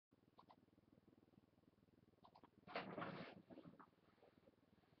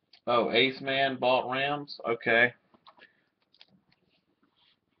Oh, Ace Man bought Rams? Okay.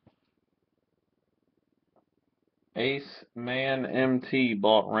 Ace Man MT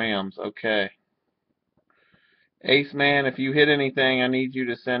bought Rams. Okay. Ace Man, if you hit anything, I need you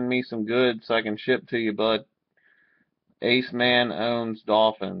to send me some goods so I can ship to you, bud. Ace Man owns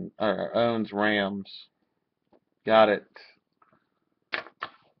owns Rams. Got it.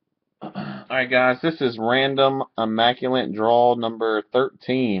 Alright guys, this is random immaculate draw number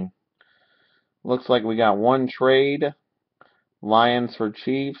 13. Looks like we got one trade. Lions for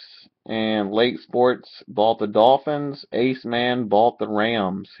Chiefs, and Lake Sports bought the Dolphins. Ace Man bought the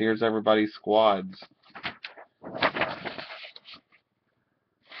Rams. Here's everybody's squads.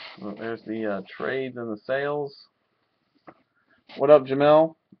 Well, there's the trades and the sales. What up,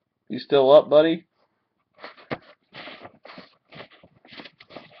 Jamel? You still up, buddy?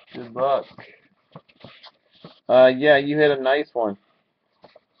 Good luck. Yeah, you hit a nice one.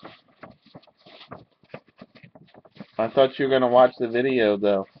 I thought you were gonna watch the video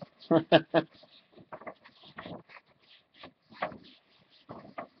though.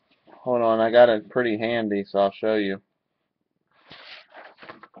 Hold on, I got it pretty handy, so I'll show you.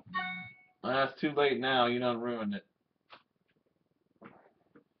 It's too late now. You done ruined it.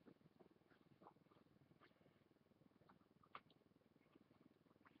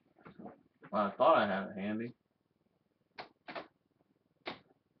 Well, I thought I had it handy.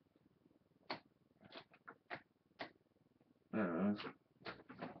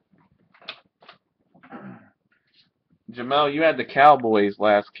 Jamel, you had the Cowboys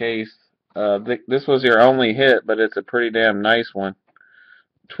last case. This was your only hit, but it's a pretty damn nice one.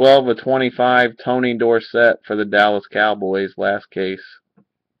 12 of 25, Tony Dorsett for the Dallas Cowboys last case.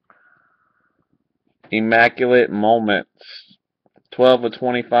 Immaculate Moments. 12 of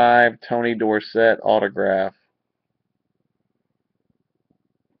 25, Tony Dorsett autograph.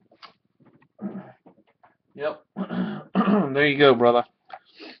 Yep. There you go, brother.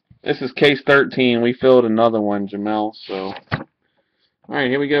 This is case 13. We filled another one, Jamel. So, all right,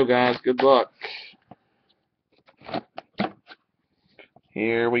 here we go, guys. Good luck.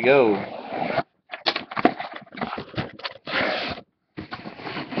 Here we go.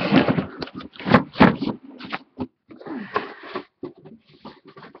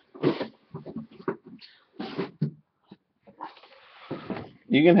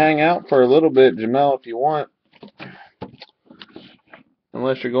 You can hang out for a little bit, Jamel, if you want.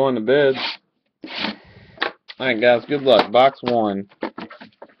 Unless you're going to bed. Alright, guys, good luck. Box 1.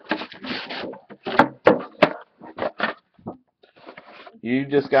 You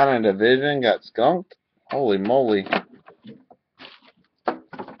just got in a division, got skunked? Holy moly.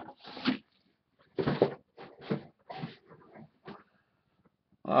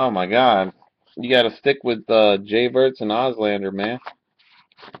 Oh my god. You gotta stick with J-Verts and Oslander, man.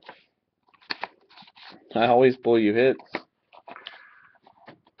 I always pull you hits.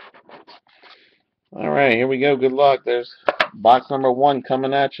 Alright, here we go. Good luck. There's box number 1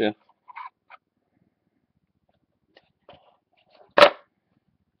 coming at you.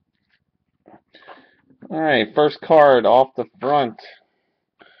 Alright, first card off the front.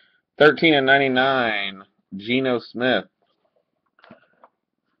 13 and 99. Geno Smith.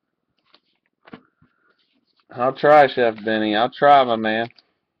 I'll try, Chef Benny. I'll try, my man.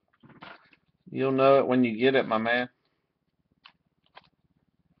 You'll know it when you get it, my man.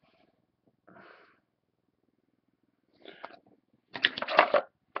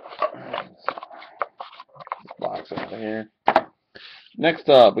 Box out of here. Next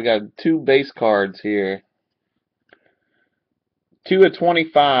up, we got 2 base cards here. 2 of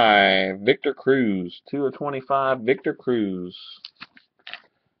 25, Victor Cruz. 2 of 25, Victor Cruz.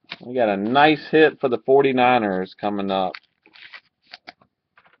 We got a nice hit for the 49ers coming up.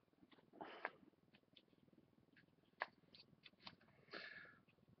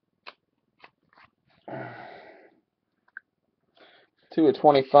 Two of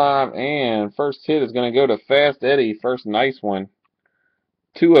 25, and first hit is going to go to Fast Eddie. First nice one.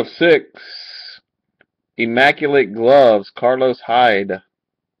 2 of 6, Immaculate Gloves, Carlos Hyde.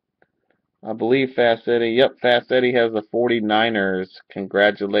 I believe Fast Eddie. Yep, Fast Eddie has the 49ers.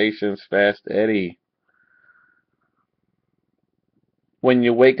 Congratulations, Fast Eddie. When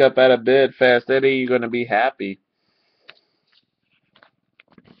you wake up out of bed, Fast Eddie, you're going to be happy.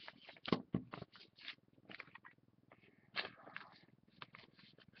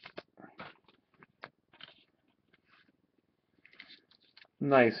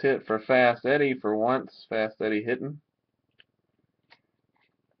 Nice hit for Fast Eddie for once. Fast Eddie hitting.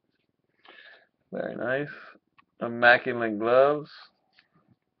 Very nice. Immaculate Gloves.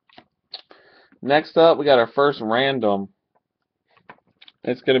 Next up, we got our first random.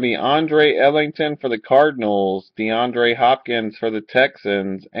 It's going to be Andre Ellington for the Cardinals, DeAndre Hopkins for the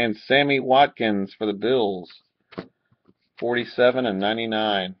Texans, and Sammy Watkins for the Bills. 47 and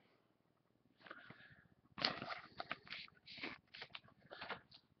 99.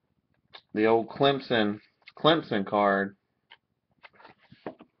 The old Clemson card.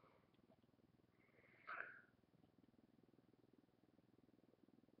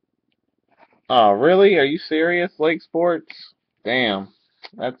 Oh, really? Are you serious, Lake Sports? Damn,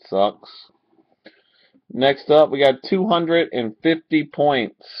 that sucks. Next up, we got 250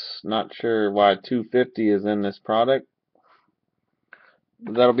 points. Not sure why 250 is in this product.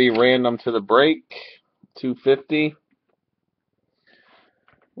 That'll be random to the break. 250.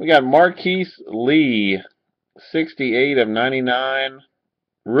 We got Marquise Lee, 68 of 99.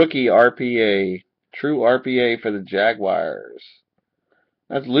 Rookie RPA. True RPA for the Jaguars.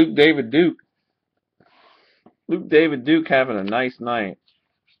 That's Luke David Duke. Luke David Duke having a nice night.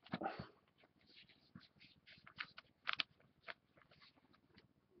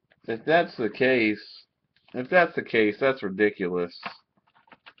 If that's the case, that's ridiculous.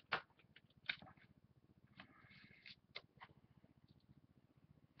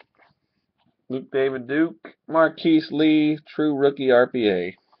 Luke David Duke, Marquise Lee, true rookie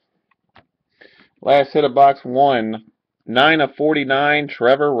RPA. Last hit of box 1, 9 of 49,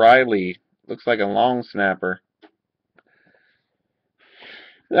 Trevor Riley. Looks like a long snapper.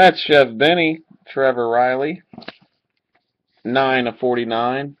 That's Chef Benny, Trevor Riley. 9 of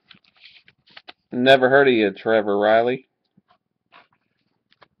 49. Never heard of you, Trevor Riley.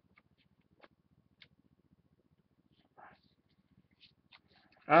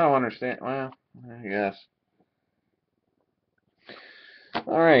 I don't understand. Well, I guess.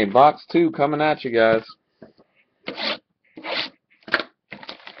 Alright, box 2 coming at you guys.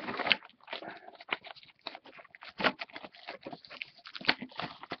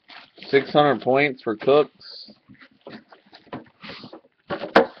 $600 points for Cooks.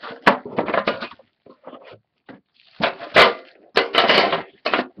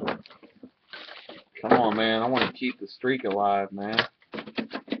 Come on, man. I want to keep the streak alive, man.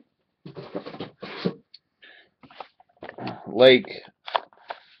 Lake,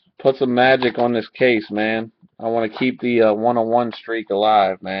 put some magic on this case, man. I want to keep the 101 streak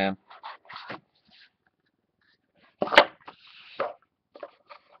alive, man.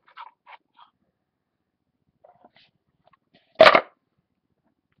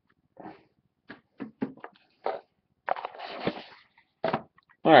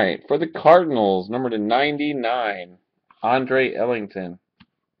 Alright, for the Cardinals, number to 99, Andre Ellington.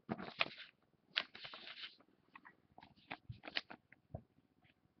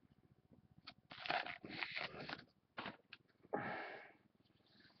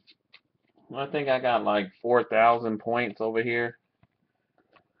 I think I got like 4,000 points over here.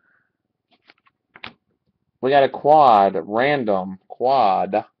 We got a random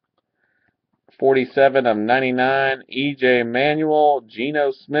quad. 47 of 99, E.J. Manuel,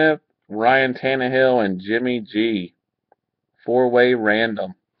 Geno Smith, Ryan Tannehill, and Jimmy G. 4-way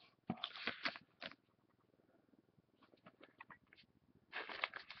random.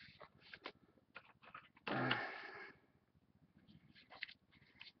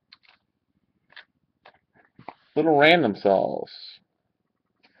 Little random sauce.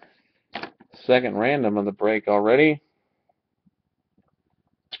 Second random of the break already.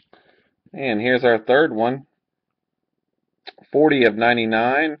 And here's our third one. 40 of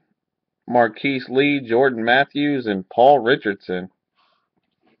 99. Marquise Lee, Jordan Matthews, and Paul Richardson.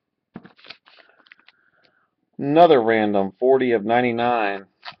 Another random, 40 of 99.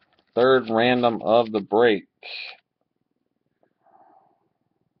 Third random of the break.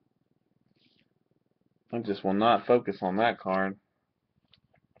 I just will not focus on that card.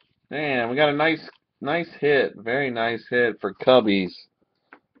 Man, we got a nice hit. Very nice hit for Cubbies.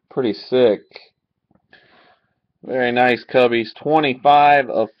 Pretty sick. Very nice Cubbies. 25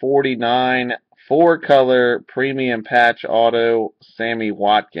 of 49. 4-color premium patch auto, Sammy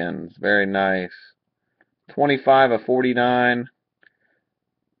Watkins. Very nice. 25 of 49.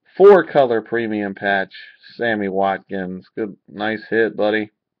 4-color premium patch, Sammy Watkins. Good, nice hit,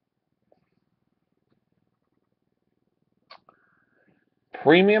 buddy.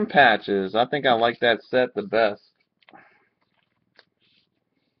 Premium patches. I think I like that set the best.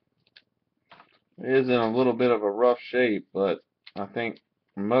 It is in a little bit of a rough shape, but I think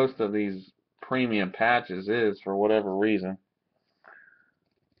most of these premium patches is for whatever reason.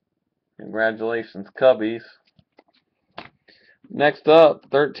 Congratulations, Cubbies. Next up,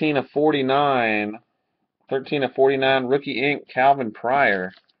 13 of 49. 13 of 49, Rookie Ink, Calvin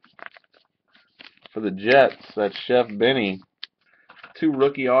Pryor. For the Jets, that's Chef Benny. 2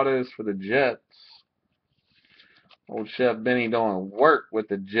 rookie autos for the Jets. Old Chef Benny doing work with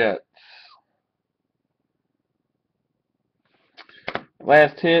the Jets.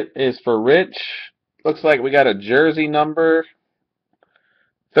 Last hit is for Rich. Looks like we got a jersey number.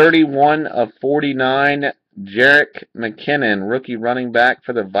 31 of 49. Jerick McKinnon, rookie running back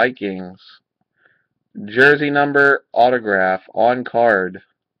for the Vikings. Jersey number, autograph, on card.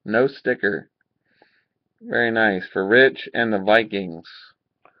 No sticker. Very nice for Rich and the Vikings.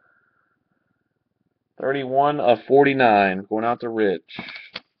 31 of 49. Going out to Rich.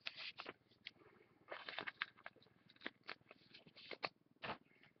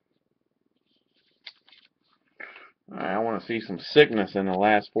 Alright, I want to see some sickness in the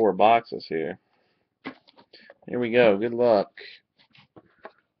last 4 boxes here. Here we go. Good luck.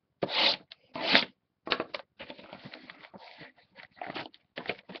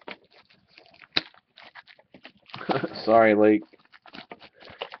 Sorry, Lake.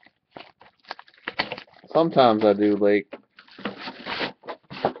 Sometimes I do, Lake.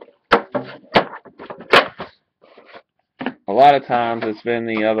 A lot of times it's been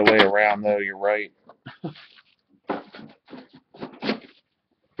the other way around, though. You're right.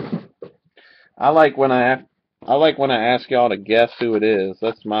 I like when I ask y'all to guess who it is.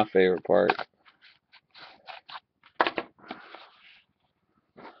 That's my favorite part.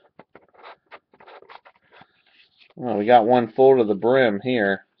 Well, we got one full to the brim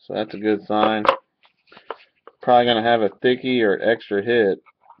here, so that's a good sign. Probably gonna have a thickie or extra hit.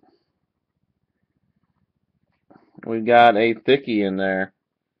 We got a thickie in there.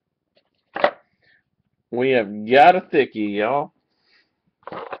 We have got a thickie, y'all.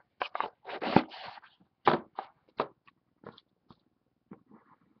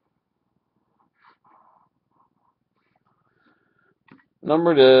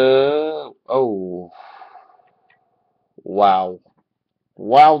 Number to... Oh. Wow.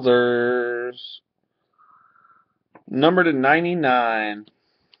 Wowzers. Number to 99.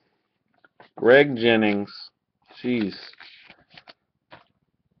 Greg Jennings. Jeez.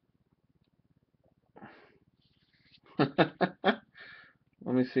 Let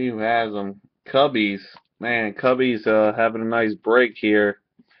me see who has them. Cubbies. Man, Cubbies having a nice break here.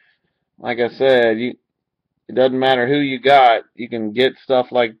 Like I said, it doesn't matter who you got. You can get stuff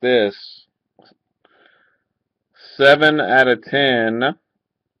like this. 7 out of 10.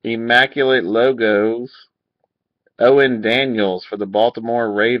 Immaculate logos. Owen Daniels for the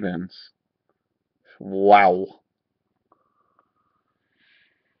Baltimore Ravens. Wow.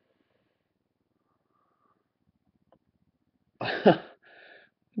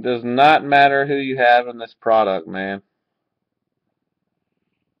 Does not matter who you have in this product, man.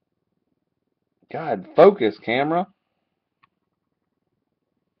 God, focus, camera.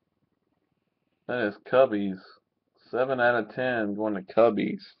 That is Cubbies. 7 out of 10 going to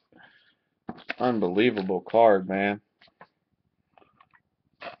Cubbies. Unbelievable card, man.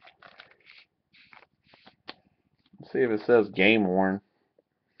 Let's see if it says game worn.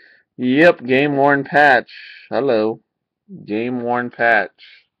 Yep, game worn patch. Hello. Game worn patch.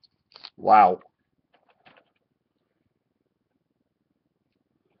 Wow.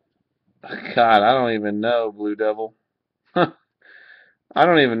 God, I don't even know, Blue Devil. I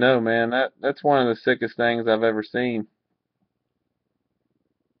don't even know, man. That's one of the sickest things I've ever seen.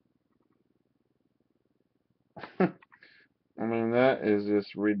 I mean, that is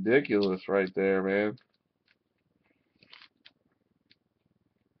just ridiculous right there, man.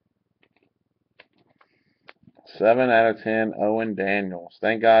 Seven out of 10, Owen Daniels.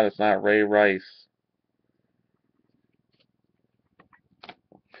 Thank God it's not Ray Rice.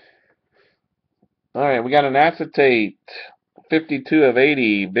 Alright, we got an acetate. 52 of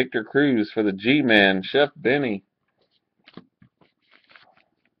 80, Victor Cruz for the G-Men, Chef Benny.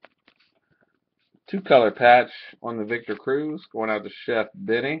 2-color patch on the Victor Cruz, going out to Chef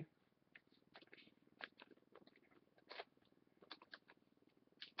Benny.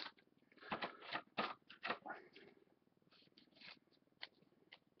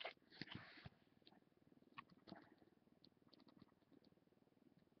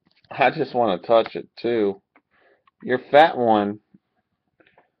 I just want to touch it too. Your fat one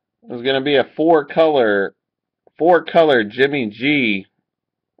is going to be a 4-color Jimmy G,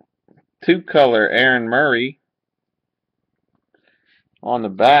 2-color Aaron Murray. On the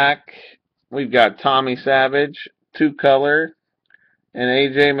back, we've got Tommy Savage, 2-color, and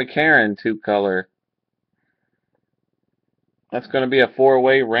AJ McCarron, 2-color. That's going to be a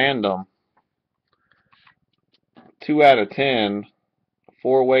 4-way random. 2 out of 10,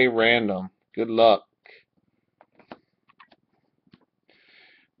 4-way random. Good luck.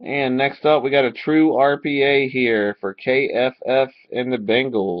 And next up, we got a true RPA here for KFF and the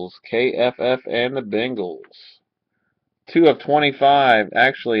Bengals. KFF and the Bengals. 2 of 25.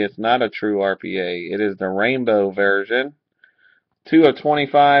 Actually, it's not a true RPA. It is the rainbow version. 2 of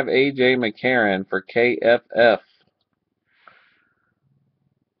 25, A.J. McCarron for KFF.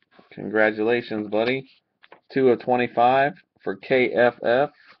 Congratulations, buddy. 2 of 25 for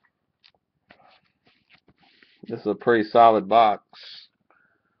KFF. This is a pretty solid box.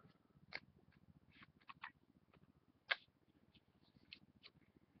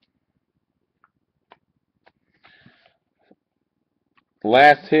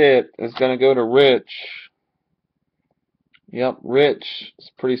 Last hit is going to go to Rich. Yep, Rich. It's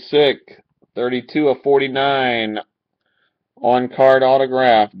pretty sick. 32 of 49. On-card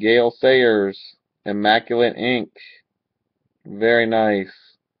autograph. Gale Sayers. Immaculate ink. Very nice.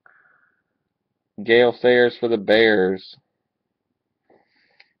 Gale Sayers for the Bears.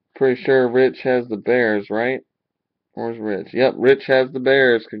 Pretty sure Rich has the Bears, right? Where's Rich? Yep, Rich has the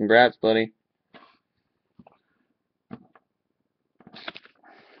Bears. Congrats, buddy.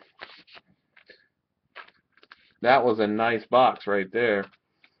 That was a nice box right there.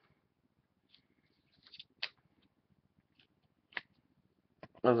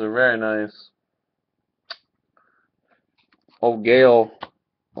 Those are very nice. Oh, Gale.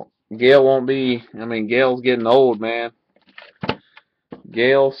 Gale won't be. I mean, Gale's getting old, man.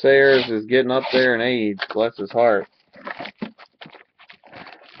 Gale Sayers is getting up there in age. Bless his heart.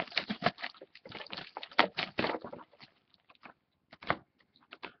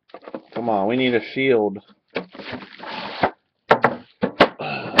 Come on, we need a shield.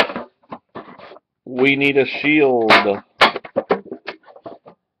 We need a shield.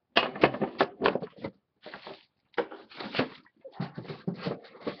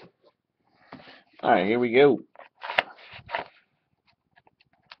 Alright, here we go.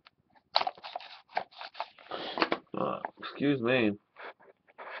 Excuse me.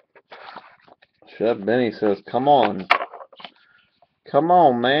 Chef Benny says, come on. Come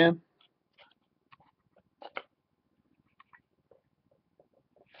on, man.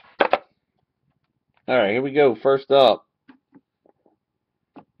 Alright, here we go. First up.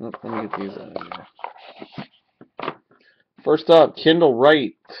 Let me get these out of here. First up, Kendall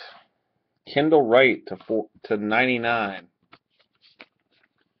Wright. Kendall Wright to 99.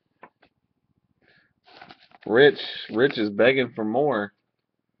 Rich is begging for more.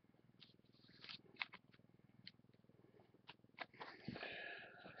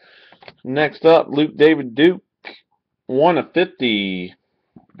 Next up, Luke David Duke. 1 of 50.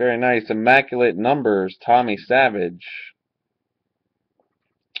 Very nice. Immaculate numbers. Tommy Savage.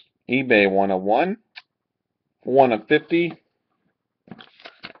 eBay 101. 1 of 50.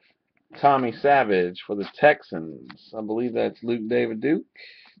 Tommy Savage for the Texans. I believe that's Luke David Duke.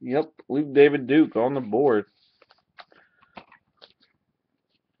 Yep, Luke David Duke on the board.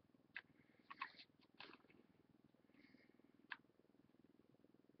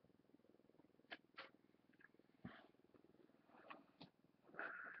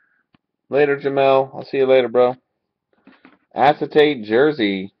 Later, Jamel. I'll see you later, bro. Acetate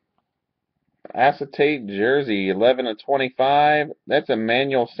jersey. Acetate jersey. 11 of 25. That's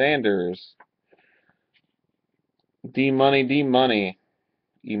Emmanuel Sanders. D-Money, D-Money.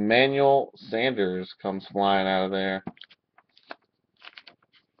 Emmanuel Sanders comes flying out of there.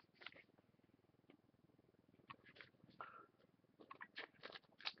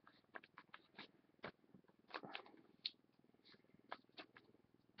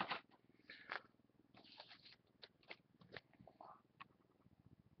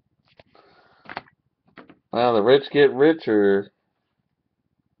 Well, the rich get richer.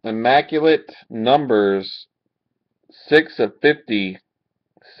 Immaculate numbers. 6 of 50.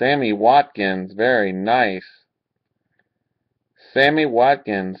 Sammy Watkins. Very nice. Sammy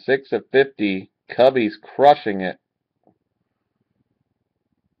Watkins. 6 of 50. Cubbies crushing it.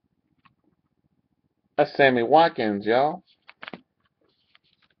 That's Sammy Watkins, y'all.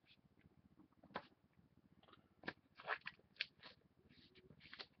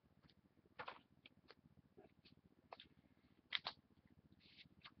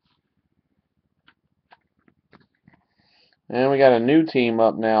 And we got a new team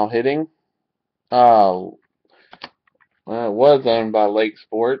up now hitting. Well, it was owned by Lake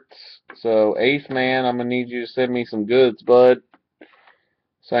Sports. So, Eighth Man, I'm going to need you to send me some goods, bud,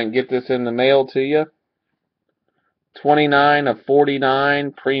 so I can get this in the mail to you. 29 of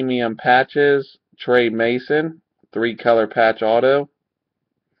 49 premium patches. Trey Mason, 3-color patch auto.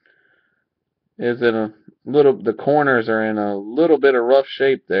 Is in a little, the corners are in a little bit of rough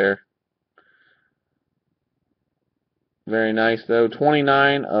shape there. Very nice, though.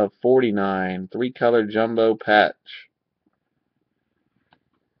 29 of 49. 3-color jumbo patch.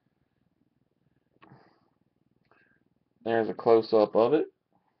 There's a close-up of it.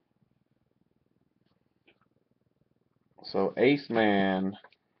 So, Ace Man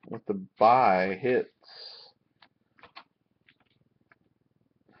with the buy hits.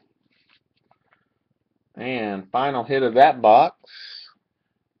 And final hit of that box.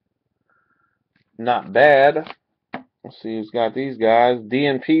 Not bad. Let's see who's got these guys.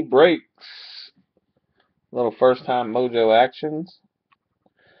 DNP breaks. Little first time mojo actions.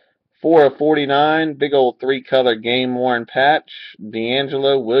 4 of 49. Big old 3-color game worn patch.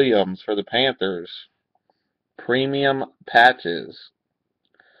 D'Angelo Williams for the Panthers. Premium patches.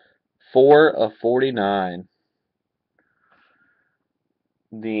 4 of 49.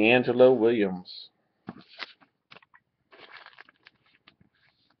 D'Angelo Williams.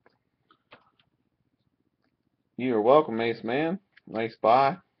 You are welcome, Ace Man. Nice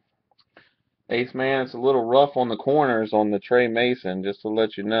buy. Ace Man, it's a little rough on the corners on the Trey Mason, just to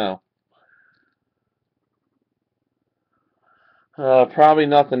let you know. Probably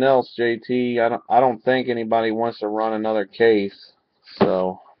nothing else, JT. I don't think anybody wants to run another case.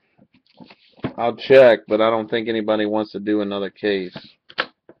 So I'll check, but I don't think anybody wants to do another case.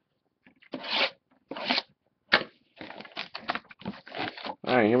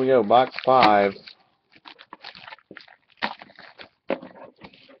 Alright, here we go. Box 5.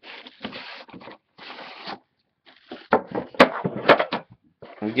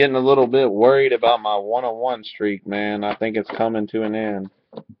 I'm getting a little bit worried about my 101 streak, man. I think it's coming to an end.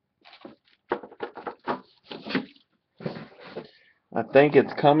 I think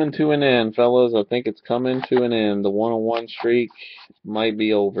it's coming to an end, fellas. I think it's coming to an end. The 101 streak might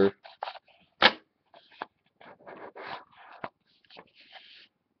be over.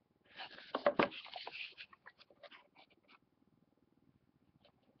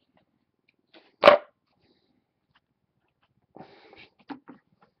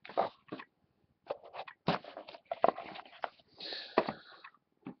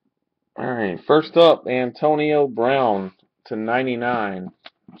 Alright, first up, Antonio Brown to 99.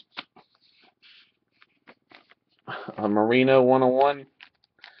 A Marino 101.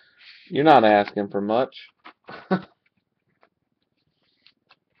 You're not asking for much.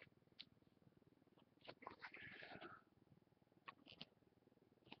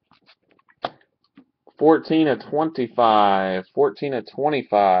 14 of 25. 14 of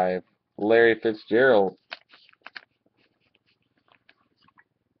 25. Larry Fitzgerald.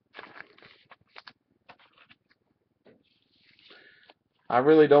 I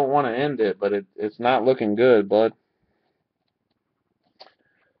really don't want to end it, but it's not looking good, bud.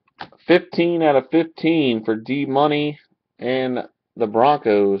 15 out of 15 for D Money and the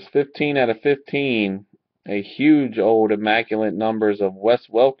Broncos. 15 out of 15. A huge old immaculate numbers of Wes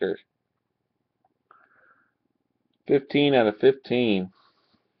Welker. 15 out of 15.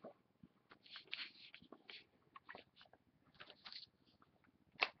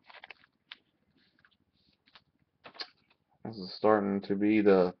 This is starting to be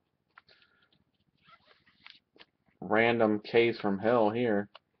the random case from hell here.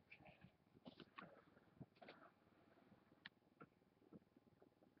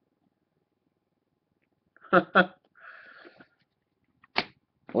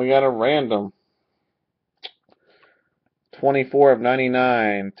 We got a random. 24 of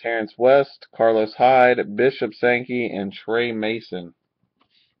 99. Terrence West, Carlos Hyde, Bishop Sankey, and Trey Mason.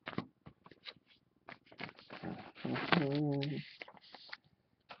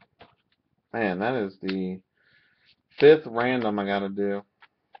 Man, that is the 5th random I gotta do.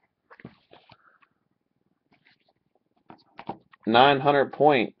 900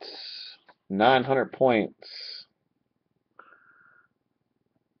 points. 900 points.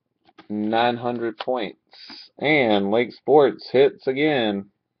 900 points. And Lake Sports hits again.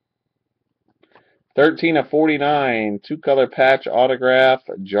 13 of 49. 2-color patch autograph,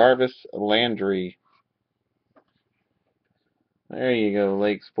 Jarvis Landry. There you go,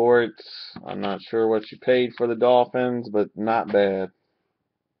 Lake Sports. I'm not sure what you paid for the Dolphins, but not bad.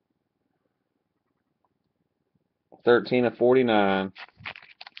 13 of 49.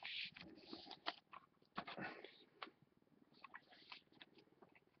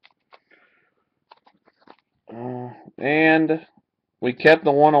 And we kept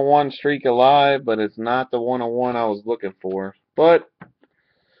the 101 streak alive, but it's not the 101 I was looking for. But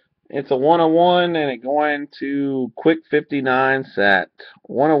it's a 101, and it's going to Quick 59 set.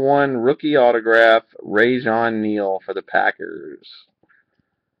 101 rookie autograph, Rajon Neal for the Packers.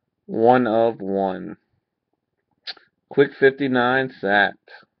 1 of 1. Quick 59 set.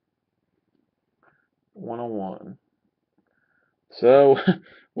 101. So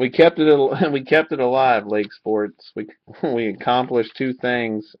we kept it we kept it alive, Lake Sports. We accomplished two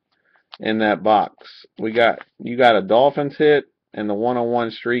things in that box. You got a Dolphins hit, and the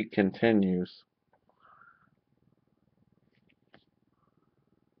 101 streak continues.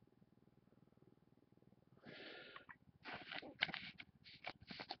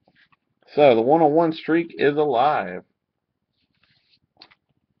 So the 101 streak is alive.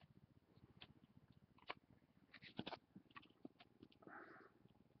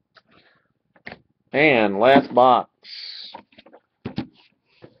 And last box.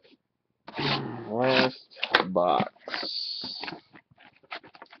 Last box.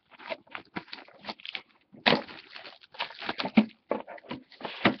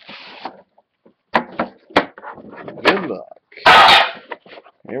 Good luck.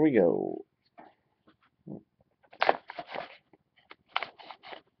 Here we go.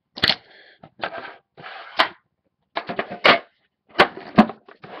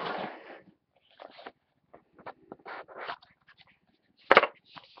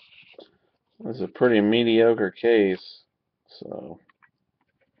 This is a pretty mediocre case. So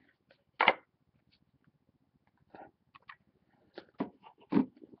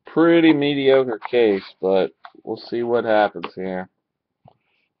pretty mediocre case, but we'll see what happens here.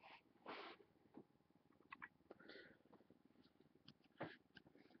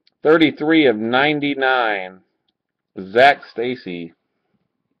 $33 of $99. Zach Stacy.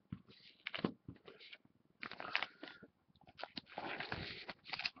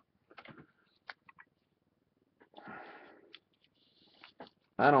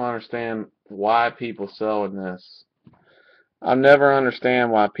 I don't understand why people sell in this. I never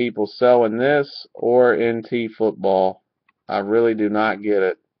understand why people sell in this or NT football. I really do not get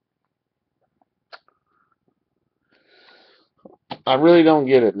it. I really don't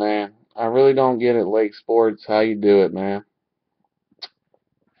get it, man. I really don't get it, Lake Sports, how you do it, man.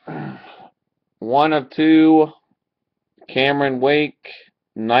 One of two, Cameron Wake,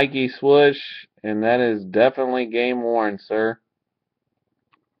 Nike swoosh, and that is definitely game worn, sir.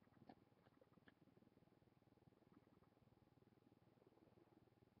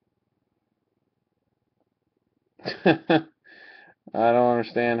 I don't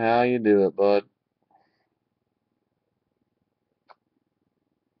understand how you do it, bud.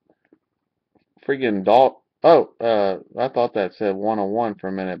 Freaking I thought that said 101 for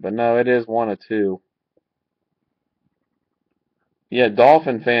a minute, but no, it is one of two. Yeah,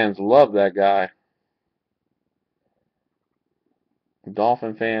 Dolphin fans love that guy.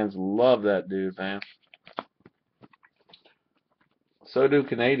 Dolphin fans love that dude, man. So do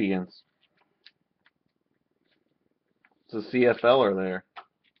Canadians. It's a CFLer there.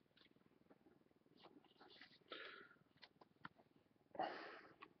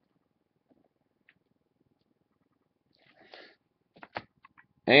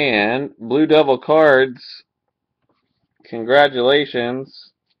 And Blue Devil Cards,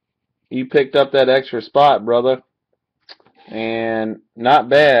 congratulations. You picked up that extra spot, brother. And not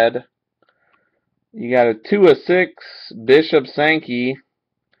bad. You got a 2 of 6 Bishop Sankey.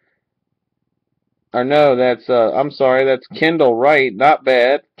 Or no, I'm sorry, that's Kendall Wright. Not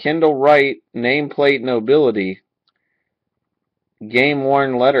bad. Kendall Wright, nameplate nobility. Game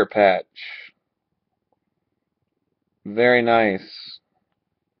worn letter patch. Very nice.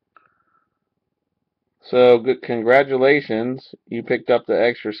 So, good, congratulations. You picked up the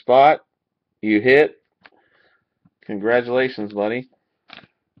extra spot. You hit. Congratulations, buddy.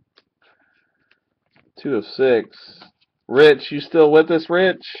 2 of 6. Rich, you still with us,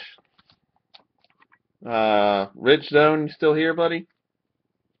 Rich? Rich Zone, you still here, buddy?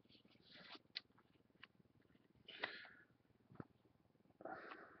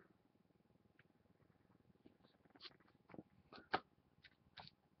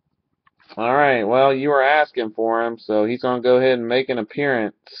 Alright, well, you were asking for him, so he's going to go ahead and make an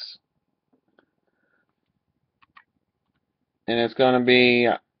appearance. And it's going to be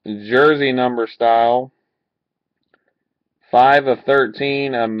jersey number style. 5 of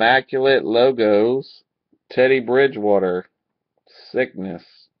 13 Immaculate logos. Teddy Bridgewater. Sickness.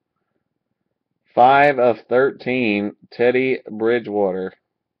 5 of 13 Teddy Bridgewater.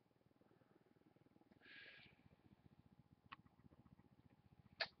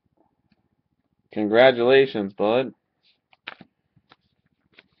 Congratulations, bud.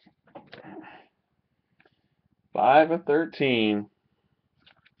 5 of 13.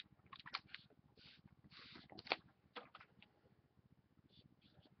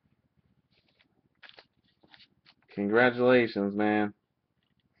 Congratulations, man.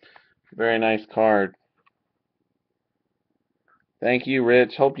 Very nice card. Thank you,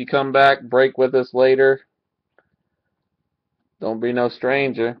 Rich. Hope you come back, break with us later. Don't be no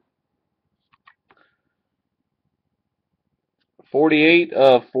stranger. 48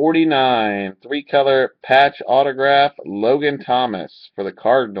 of 49. 3-color patch autograph, Logan Thomas for the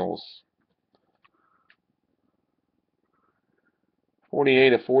Cardinals.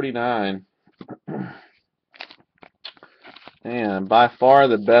 48 of 49. And by far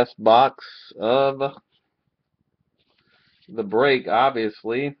the best box of the break,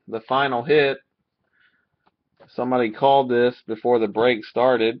 obviously. The final hit. Somebody called this before the break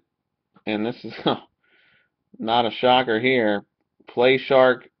started, and this is not a shocker here. Play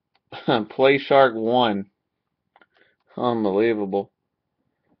Shark, Play Shark 1. Unbelievable.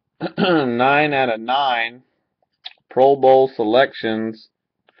 9 out of 9. Pro Bowl selections,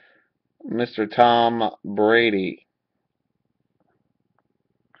 Mr. Tom Brady.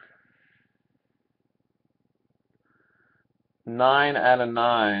 Nine out of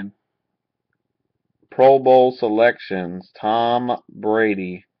 9. Pro Bowl selections, Tom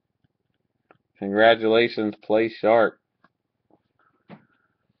Brady. Congratulations, Play Shark.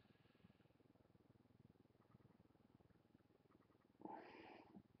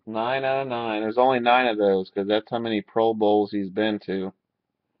 Nine out of 9. There's only 9 of those because that's how many Pro Bowls he's been to.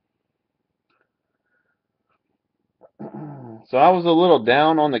 So I was a little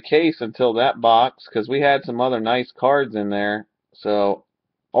down on the case until that box because we had some other nice cards in there. So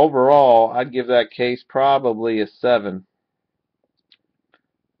overall, I'd give that case probably a 7.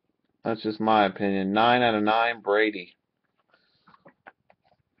 That's just my opinion. 9 out of 9, Brady.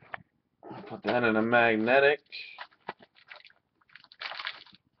 Put that in a magnetic.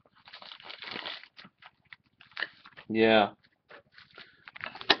 Yeah.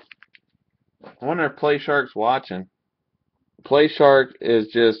 I wonder if Play Shark's watching. Play Shark is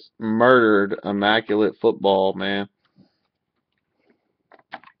just murdered Immaculate football, man.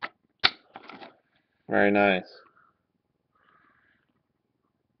 Very nice.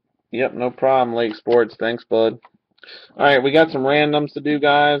 Yep, no problem, Lake Sports. Thanks, bud. Alright, we got some randoms to do,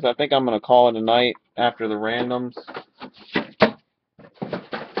 guys. I think I'm going to call it a night after the randoms.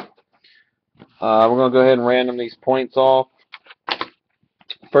 We're going to go ahead and random these points off.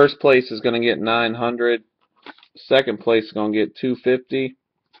 First place is going to get 900. Second place is going to get 250.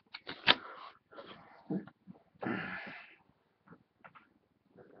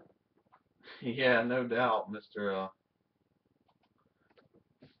 Yeah, no doubt, Mr.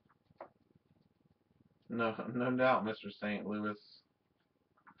 No doubt, Mr. St. Louis.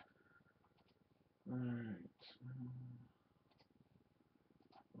 Alright.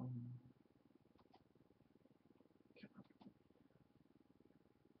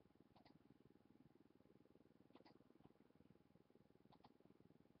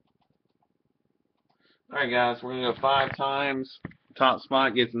 Alright, guys, we're going to go 5 times. Top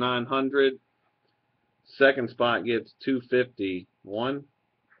spot gets 900. Second spot gets 250. 1,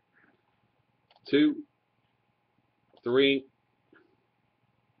 2, 3,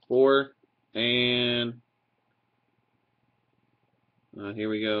 4, and here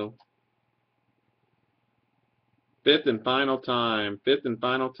we go. Fifth and final time. Fifth and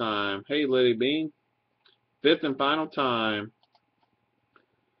final time. Hey, Liddy Bean. Fifth and final time.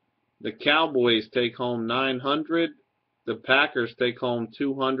 The Cowboys take home 900. The Packers take home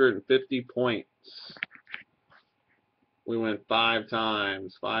 250 points. We went 5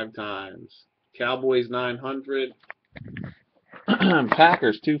 times. 5 times. Cowboys 900.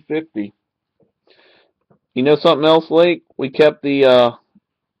 Packers 250. You know something else, Lake? We kept the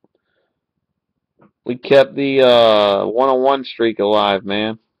one-on-one streak alive,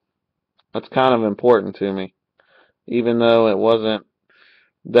 man. That's kind of important to me. Even though it wasn't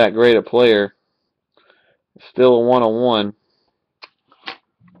that great a player, still a one-on-one.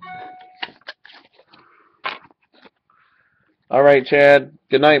 All right, Chad.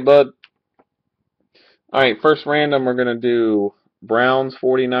 Good night, bud. All right, first random, we're going to do Browns,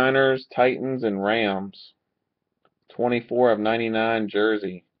 49ers, Titans, and Rams. 24 of 99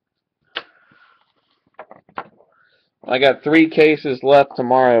 jersey. I got 3 cases left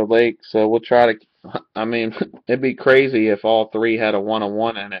tomorrow, Lake, so we'll try to... I mean, it'd be crazy if all 3 had a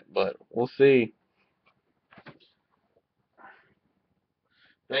one-on-one in it, but we'll see.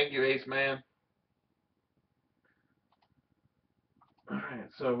 Thank you, Ace Man. Alright,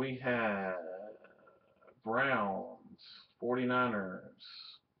 so we have Browns, 49ers,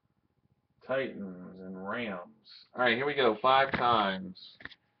 Titans, and Rams. Alright, here we go. 5 times.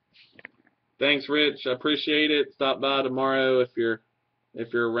 Thanks, Rich. I appreciate it. Stop by tomorrow if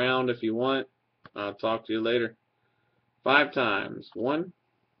you're around, if you want. I'll talk to you later. 5 times. 1,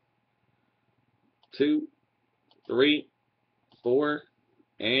 2, 3, 4,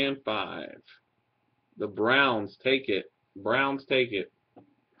 and 5. The Browns take it. Browns take it.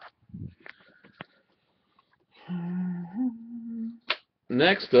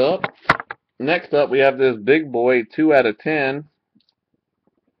 Next up we have this big boy, 2 out of 10.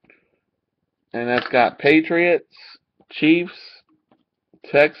 And that's got Patriots, Chiefs,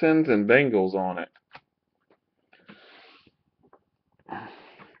 Texans, and Bengals on it.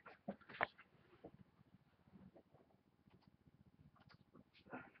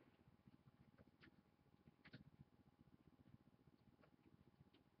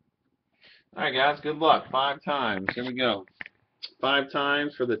 Alright guys, good luck. 5 times. Here we go. 5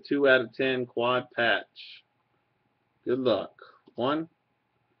 times for the 2 out of 10 quad patch. Good luck. 1,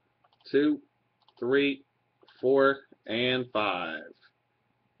 2, 3, 4, and 5.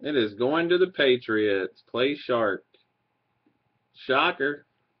 It is going to the Patriots. Play shark. Shocker.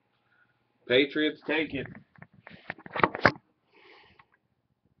 Patriots take it.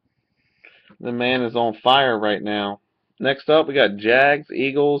 The man is on fire right now. Next up, we got Jags,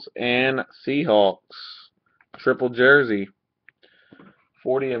 Eagles, and Seahawks. Triple jersey.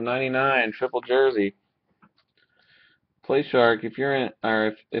 40 of 99. Triple jersey. Play Shark. If you're in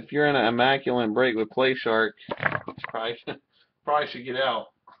an Imacculate break with Play Shark, probably should get out.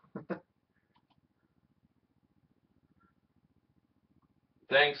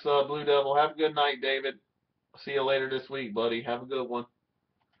 Thanks, Blue Devil. Have a good night, David. See you later this week, buddy. Have a good one.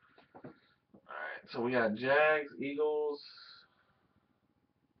 Alright, so we got Jags, Eagles,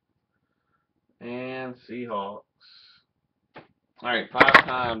 and Seahawks. Alright, 5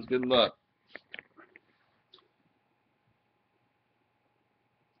 times. Good luck.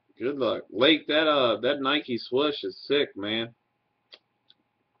 Good luck. Lake, that Nike swoosh is sick, man.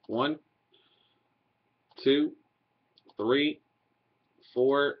 1, 2, 3,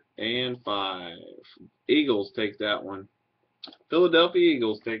 4, and 5. Eagles take that one. Philadelphia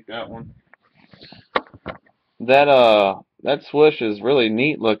Eagles take that one. That swoosh is really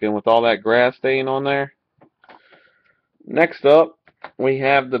neat looking with all that grass stain on there. Next up, we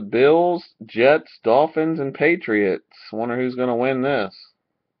have the Bills, Jets, Dolphins, and Patriots. Wonder who's going to win this.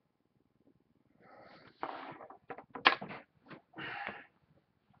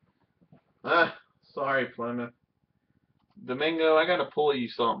 Sorry, Plymouth. Domingo, I gotta pull you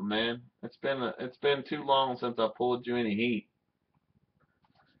something, man. It's been too long since I pulled you any heat.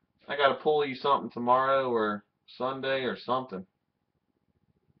 I gotta pull you something tomorrow or Sunday or something.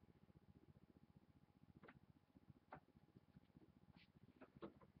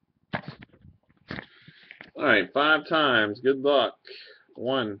 Alright, 5 times. Good luck.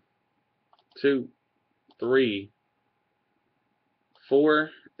 1, 2, 3, 4,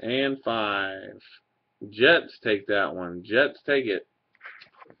 and 5. Jets take that one. Jets take it.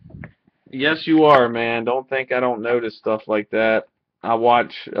 Yes, you are, man. Don't think I don't notice stuff like that. I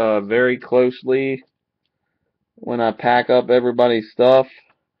watch very closely when I pack up everybody's stuff.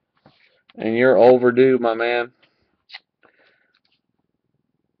 And you're overdue, my man.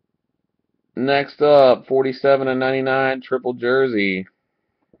 Next up, 47 of 99 triple jersey.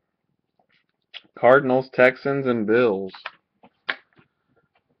 Cardinals, Texans, and Bills.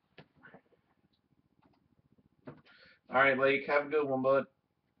 Alright, Lake, have a good one, bud.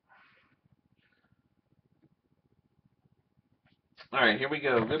 Alright, here we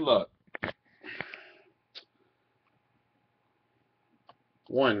go. Good luck.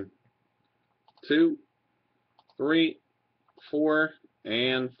 1, 2, 3, 4,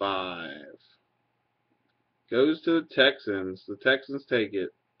 and 5. Goes to the Texans. The Texans take it.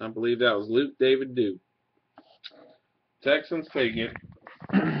 I believe that was Luke David Duke. Texans take it.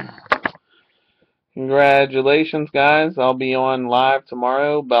 Congratulations, guys. I'll be on live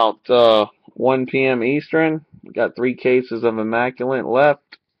tomorrow about 1 p.m. Eastern. We got 3 cases of Immaculate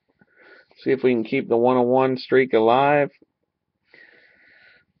left. See if we can keep the 101 streak alive.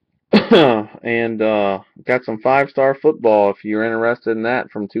 And got some 5-star football if you're interested in that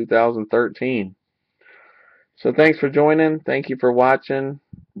from 2013. So thanks for joining. Thank you for watching.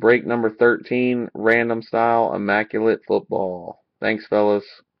 Break number 13, random style Immaculate football. Thanks, fellas.